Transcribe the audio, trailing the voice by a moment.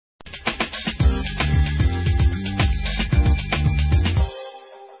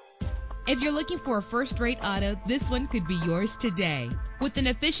If you're looking for a first-rate auto, this one could be yours today. With an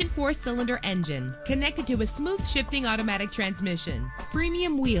efficient 4-cylinder engine connected to a smooth shifting automatic transmission,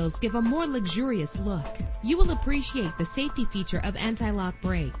 premium wheels give a more luxurious look. You will appreciate the safety feature of anti-lock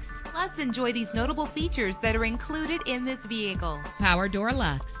brakes. Plus, enjoy these notable features that are included in this vehicle: Power door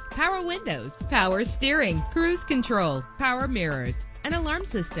locks, power windows, power steering, cruise control, power mirrors, an alarm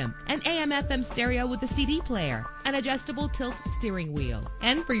system, an AM/FM stereo with a CD player, an adjustable tilt steering wheel.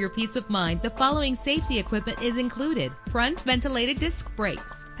 And for your peace of mind, the following safety equipment is included: front ventilated disc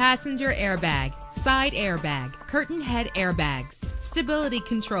brakes, passenger airbag, side airbag, curtain head airbags, stability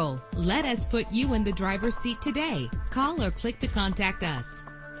control. Let us put you in the driver's seat today. Call or click to contact us.